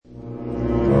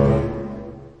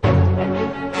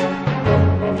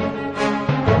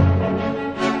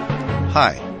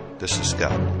Hi, this is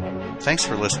Scott. Thanks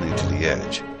for listening to The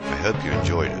Edge. I hope you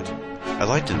enjoyed it. I'd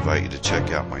like to invite you to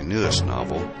check out my newest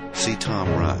novel, See Tom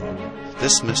Run.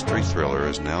 This mystery thriller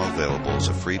is now available as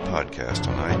a free podcast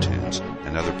on iTunes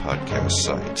and other podcast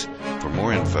sites. For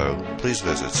more info, please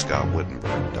visit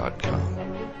scottwittenberg.com.